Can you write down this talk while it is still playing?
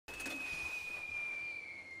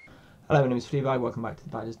Hello, my name is Fleabag, welcome back to the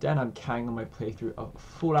Badger's Den. I'm carrying on my playthrough of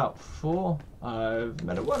Fallout 4. I've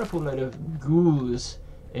met a wonderful load of ghouls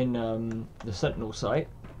in the Sentinel site.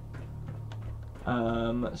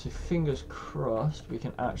 So fingers crossed we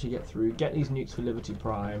can actually get through, get these nukes for Liberty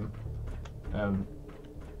Prime.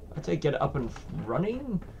 I'd say get it up and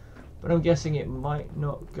running, but I'm guessing it might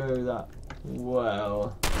not go that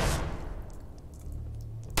well.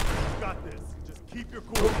 Got this. Just keep your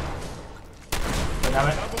cool. Damn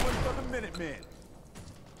it. Another one for the Minutemen.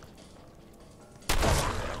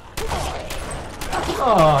 Come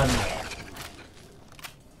on!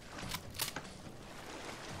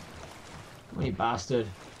 Come on, you bastard.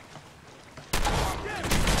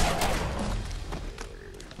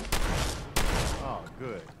 Oh,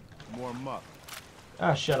 good. More muck.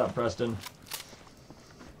 Ah, shut up, Preston.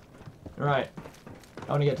 Right. I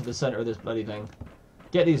want to get to the center of this bloody thing.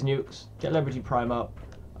 Get these nukes, get Liberty Prime up,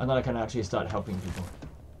 and then I can actually start helping people.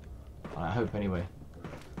 I hope, anyway.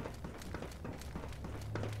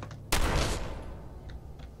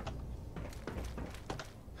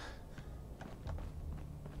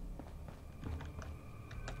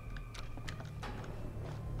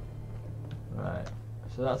 Right.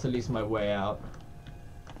 So that's at least my way out.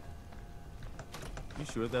 You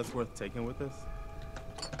sure that's worth taking with us?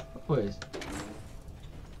 Please.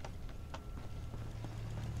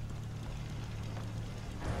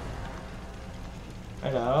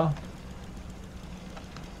 Hello.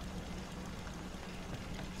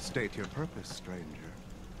 State your purpose, stranger.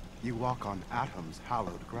 You walk on Atom's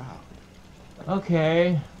hallowed ground.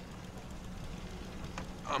 Okay.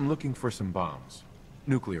 I'm looking for some bombs.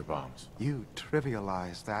 Nuclear bombs. You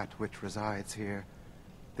trivialize that which resides here.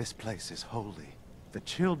 This place is holy. The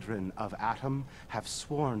children of Atom have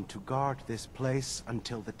sworn to guard this place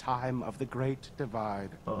until the time of the Great Divide.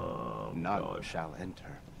 Oh, None God. shall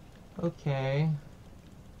enter. Okay.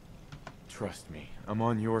 Trust me, I'm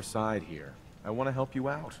on your side here. I want to help you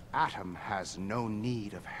out. Atom has no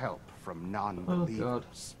need of help from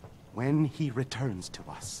non-believers. When he returns to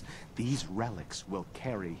us, these relics will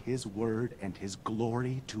carry his word and his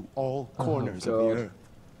glory to all corners of the God. earth.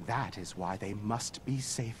 That is why they must be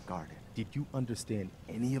safeguarded. Did you understand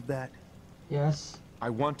any of that? Yes. I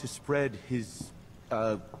want to spread his,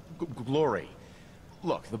 glory.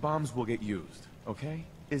 Look, the bombs will get used, okay?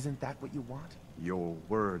 Isn't that what you want? Your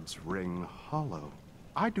words ring hollow.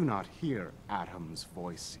 I do not hear Atom's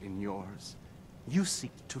voice in yours. You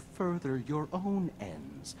seek to further your own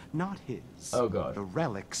ends, not his. Oh, God. The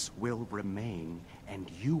relics will remain, and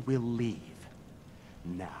you will leave.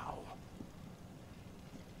 Now.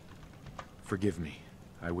 Forgive me.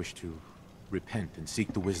 I wish to repent and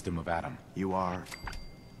seek the wisdom of Atom. You are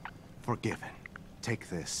forgiven. Take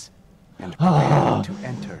this, and prepare to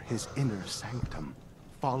enter his inner sanctum.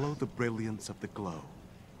 Follow the brilliance of the glow,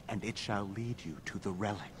 and it shall lead you to the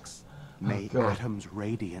relics. May God. Atom's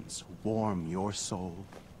radiance warm your soul.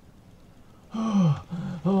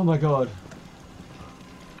 Oh my God.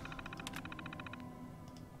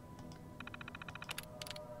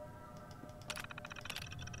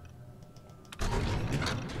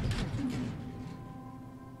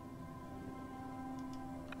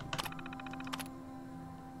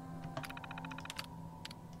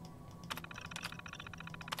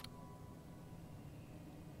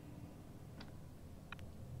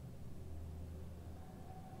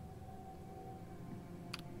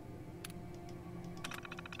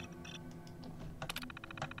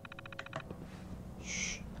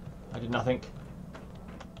 I did nothing.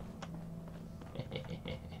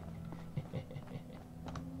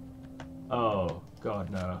 Oh, God,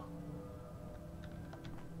 no.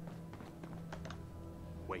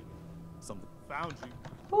 Wait, something found you.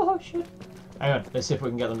 Oh, shit. Hang on, let's see if we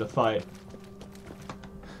can get them to fight.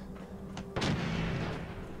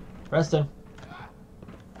 Preston.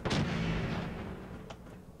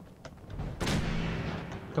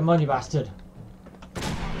 Come on, you bastard.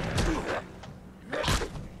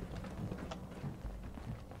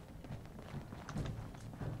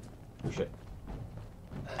 Oh, shit.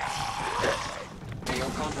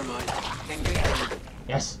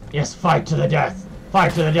 Yes, yes, fight to the death!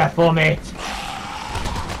 Fight to the death for me!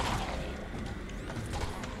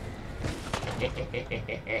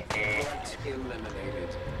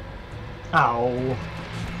 Eliminated. Ow!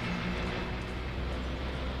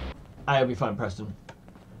 I'll be fine, Preston.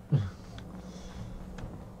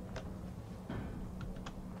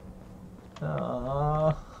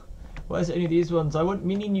 Why is it any of these ones? I want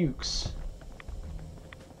mini nukes.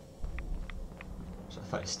 So the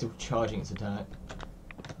fact it's still charging its attack.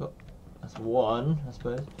 Oh, that's one, I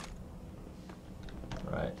suppose.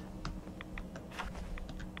 Right.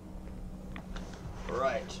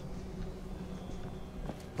 Right.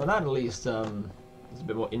 Well, that at least is a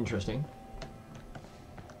bit more interesting.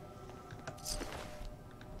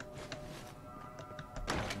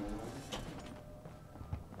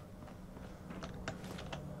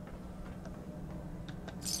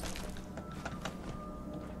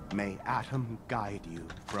 May Atom guide you,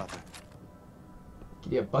 brother.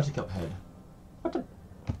 Give you a buttercup head. What the?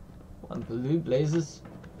 One blue blazes.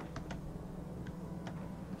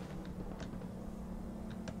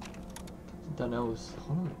 Don't know.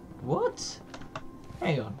 What?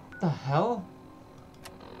 Hang on. What the hell?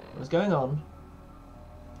 What's going on?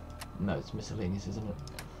 No, it's miscellaneous, isn't it?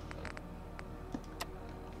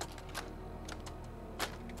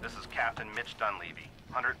 This is Captain Mitch Dunleavy,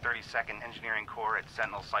 132nd Engineering Corps at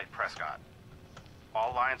Sentinel Site Prescott.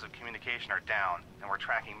 All lines of communication are down, and we're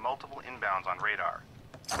tracking multiple inbounds on radar.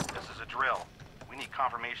 This is a drill. We need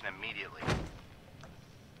confirmation immediately.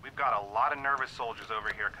 We've got a lot of nervous soldiers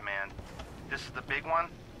over here, Command. This is the big one.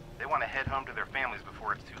 They want to head home to their families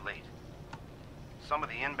before it's too late. Some of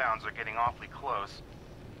the inbounds are getting awfully close.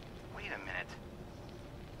 Wait a minute.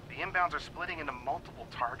 The inbounds are splitting into multiple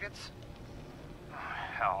targets? Oh,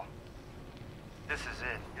 hell. This is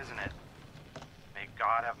it, isn't it? May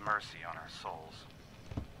God have mercy on our souls.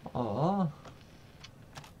 Aww.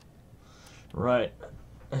 Right.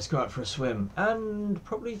 Let's go out for a swim. And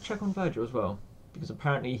probably check on Virgil as well. Because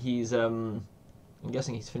apparently he's, I'm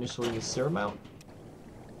guessing he's finished sorting his serum out.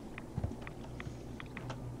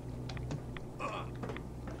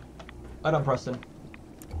 Right on, Preston.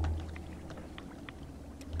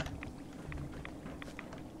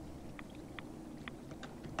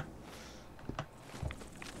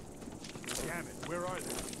 Damn it, where are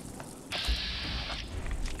they?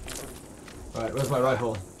 Right, where's my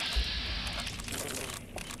rifle?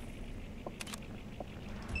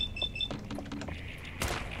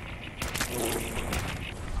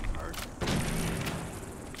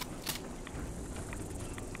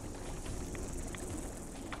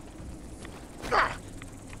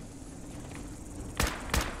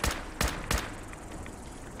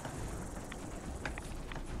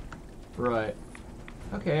 Right.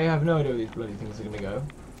 Okay, I have no idea where these bloody things are gonna go.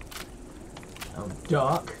 Oh,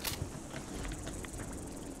 dark.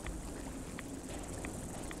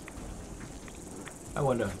 I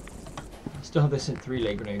wonder. I still have this in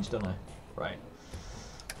 3-leg grenades, don't I? Right.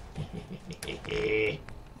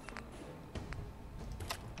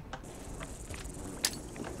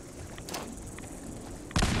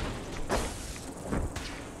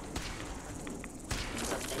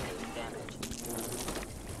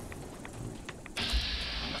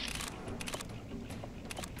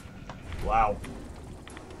 Wow.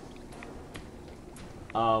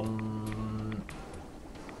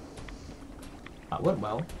 That went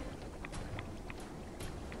well.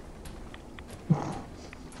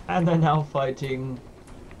 And they're now fighting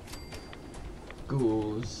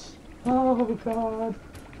ghouls. Oh god.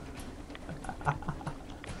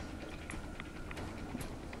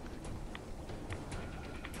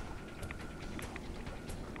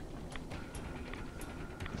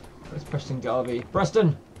 Where's Preston Garvey?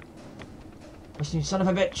 Preston! Preston, you son of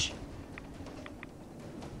a bitch!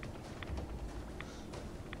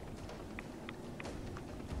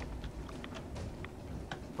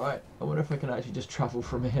 Right, I wonder if I can actually just travel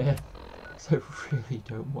from here. Because I really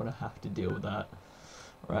don't want to have to deal with that.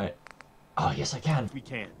 Right. Oh, yes I can! We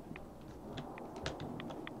can.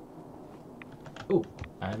 Ooh,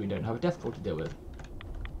 and we don't have a death claw to deal with.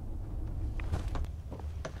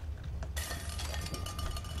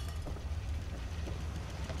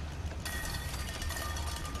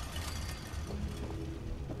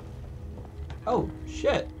 Oh,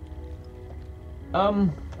 shit!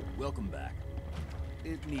 Welcome back.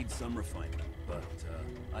 It needs some refinement, but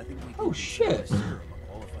I think we can Oh, shit. serum a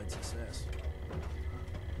qualified success.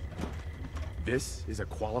 This is a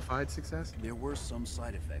qualified success? There were some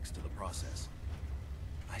side effects to the process.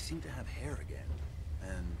 I seem to have hair again,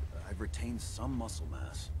 and I've retained some muscle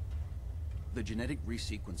mass. The genetic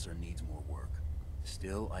resequencer needs more work.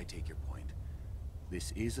 Still, I take your point.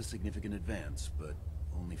 This is a significant advance, but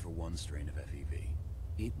only for one strain of FEV.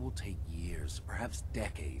 It will take years, perhaps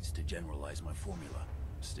decades, to generalize my formula.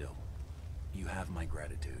 Still, you have my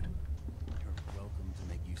gratitude. You're welcome to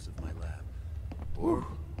make use of my lab. Or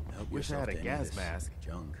help Wish I yourself had a to any of gas this mask.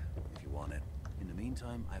 junk, if you want it. In the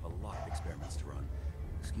meantime, I have a lot of experiments to run.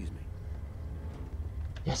 Excuse me.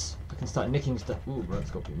 Yes, I can start nicking stuff. Ooh, blood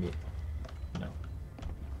scorpion meat. No.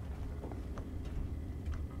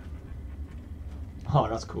 Oh,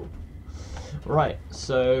 that's cool. Right,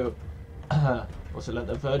 so what's it like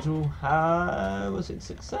that Virgil was it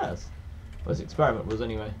success? Well, his experiment was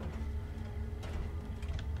anyway.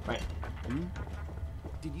 Right.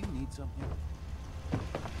 Did you need something?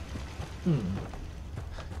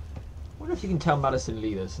 Wonder if you can tell Madison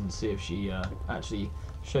Lee this and see if she actually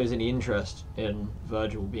shows any interest in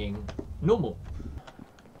Virgil being normal.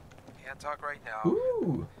 Can't talk right now.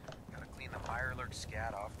 Ooh. Gotta clean the Mirelurk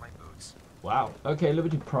scat off my boots. Wow. Okay,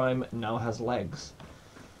 Liberty Prime now has legs.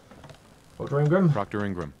 Dr. Ingram? Dr.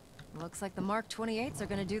 Ingram. Looks like the Mark 28s are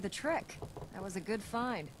gonna do the trick. That was a good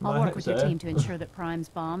find. I I'll work hope with your so. team to ensure that Prime's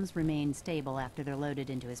bombs remain stable after they're loaded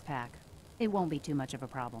into his pack. It won't be too much of a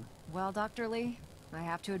problem. Well, Dr. Lee, I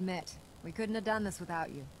have to admit, we couldn't have done this without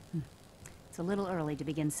you. It's a little early to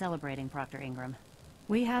begin celebrating, Proctor Ingram.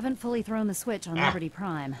 We haven't fully thrown the switch on Liberty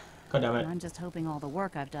Prime. God damn it. And I'm just hoping all the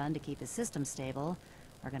work I've done to keep his system stable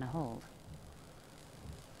are gonna hold.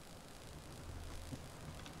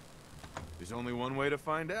 There's only one way to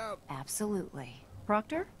find out. Absolutely.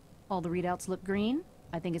 Proctor, all the readouts look green.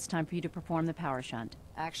 I think it's time for you to perform the power shunt.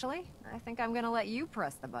 Actually, I think I'm gonna let you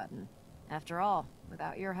press the button. After all,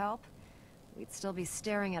 without your help, we'd still be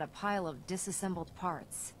staring at a pile of disassembled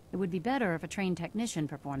parts. It would be better if a trained technician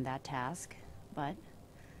performed that task, but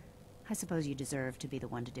I suppose you deserve to be the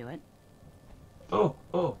one to do it. Oh,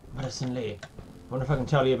 Madison Lee. Wonder if I can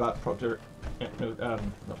tell you about Proctor...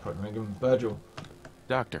 not Proctor Ingram, Virgil.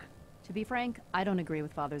 Doctor. To be frank, I don't agree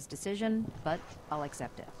with Father's decision, but I'll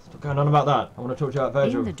accept it. What's going on about that? I want to talk to you about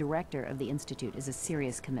Virgil. Being the director of the Institute is a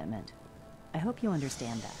serious commitment. I hope you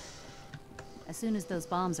understand that. As soon as those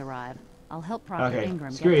bombs arrive, I'll help Proctor Okay,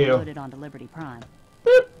 Ingram get screw them you. loaded onto Liberty Prime.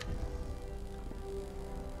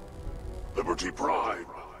 Liberty Prime,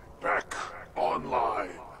 back online.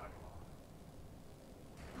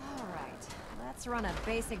 All right, let's run a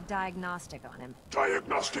basic diagnostic on him.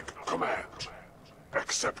 Diagnostic command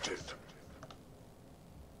accepted.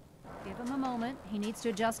 Give him a moment. He needs to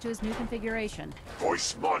adjust to his new configuration.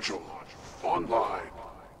 Voice module online.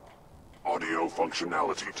 Audio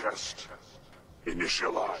functionality test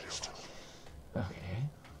initialized. Okay.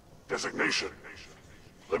 Designation: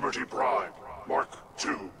 Liberty Prime, Mark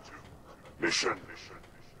II. Mission: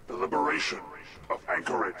 the liberation of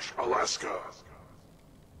Anchorage, Alaska.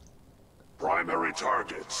 Primary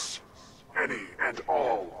targets: any and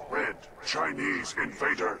all red Chinese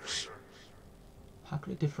invaders. How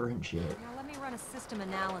can I differentiate? Now let me run a system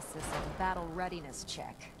analysis and battle readiness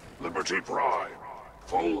check. Liberty Prime,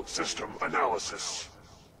 full system analysis.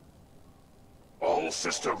 All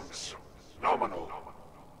systems nominal.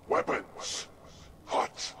 Weapons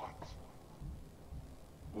hot.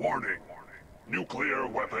 Warning: nuclear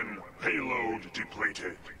weapon payload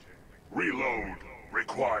depleted. Reload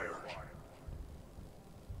required.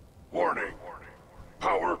 Warning: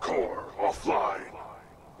 power core offline.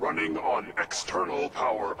 Running on external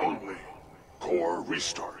power only. Core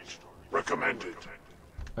restart recommended.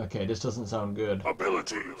 Okay, this doesn't sound good.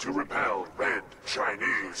 Ability to repel red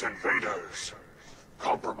Chinese invaders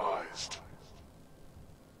compromised.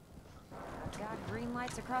 Got green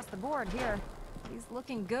lights across the board here. He's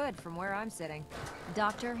looking good from where I'm sitting.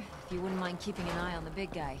 Doctor, if you wouldn't mind keeping an eye on the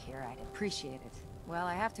big guy here, I'd appreciate it. Well,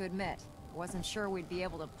 I have to admit, wasn't sure we'd be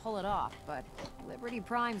able to pull it off, but Liberty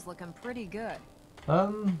Prime's looking pretty good.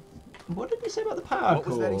 What did he say about the power What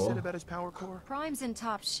was that he core? said about his power core? Prime's in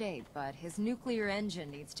top shape, but his nuclear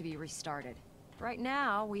engine needs to be restarted. Right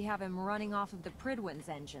now, we have him running off of the Pridwin's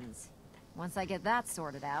engines. Once I get that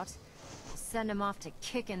sorted out, I'll send him off to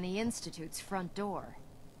kick in the Institute's front door.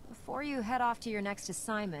 Before you head off to your next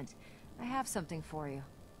assignment, I have something for you.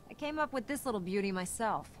 I came up with this little beauty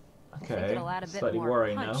myself. I think Okay, it'll add a bit slightly more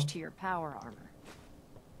worrying punch now. to your power armor.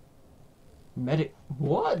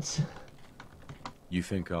 What? You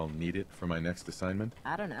think I'll need it for my next assignment?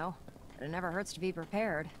 I don't know, but it never hurts to be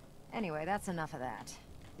prepared. Anyway, that's enough of that.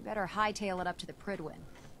 You better hightail it up to the Pridwin.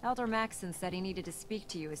 Elder Maxson said he needed to speak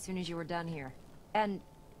to you as soon as you were done here. And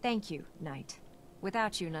thank you, Knight.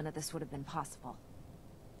 Without you, none of this would have been possible.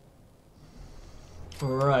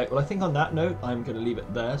 Alright, well I think on that note, I'm going to leave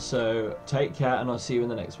it there, so take care and I'll see you in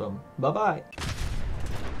the next one. Bye-bye!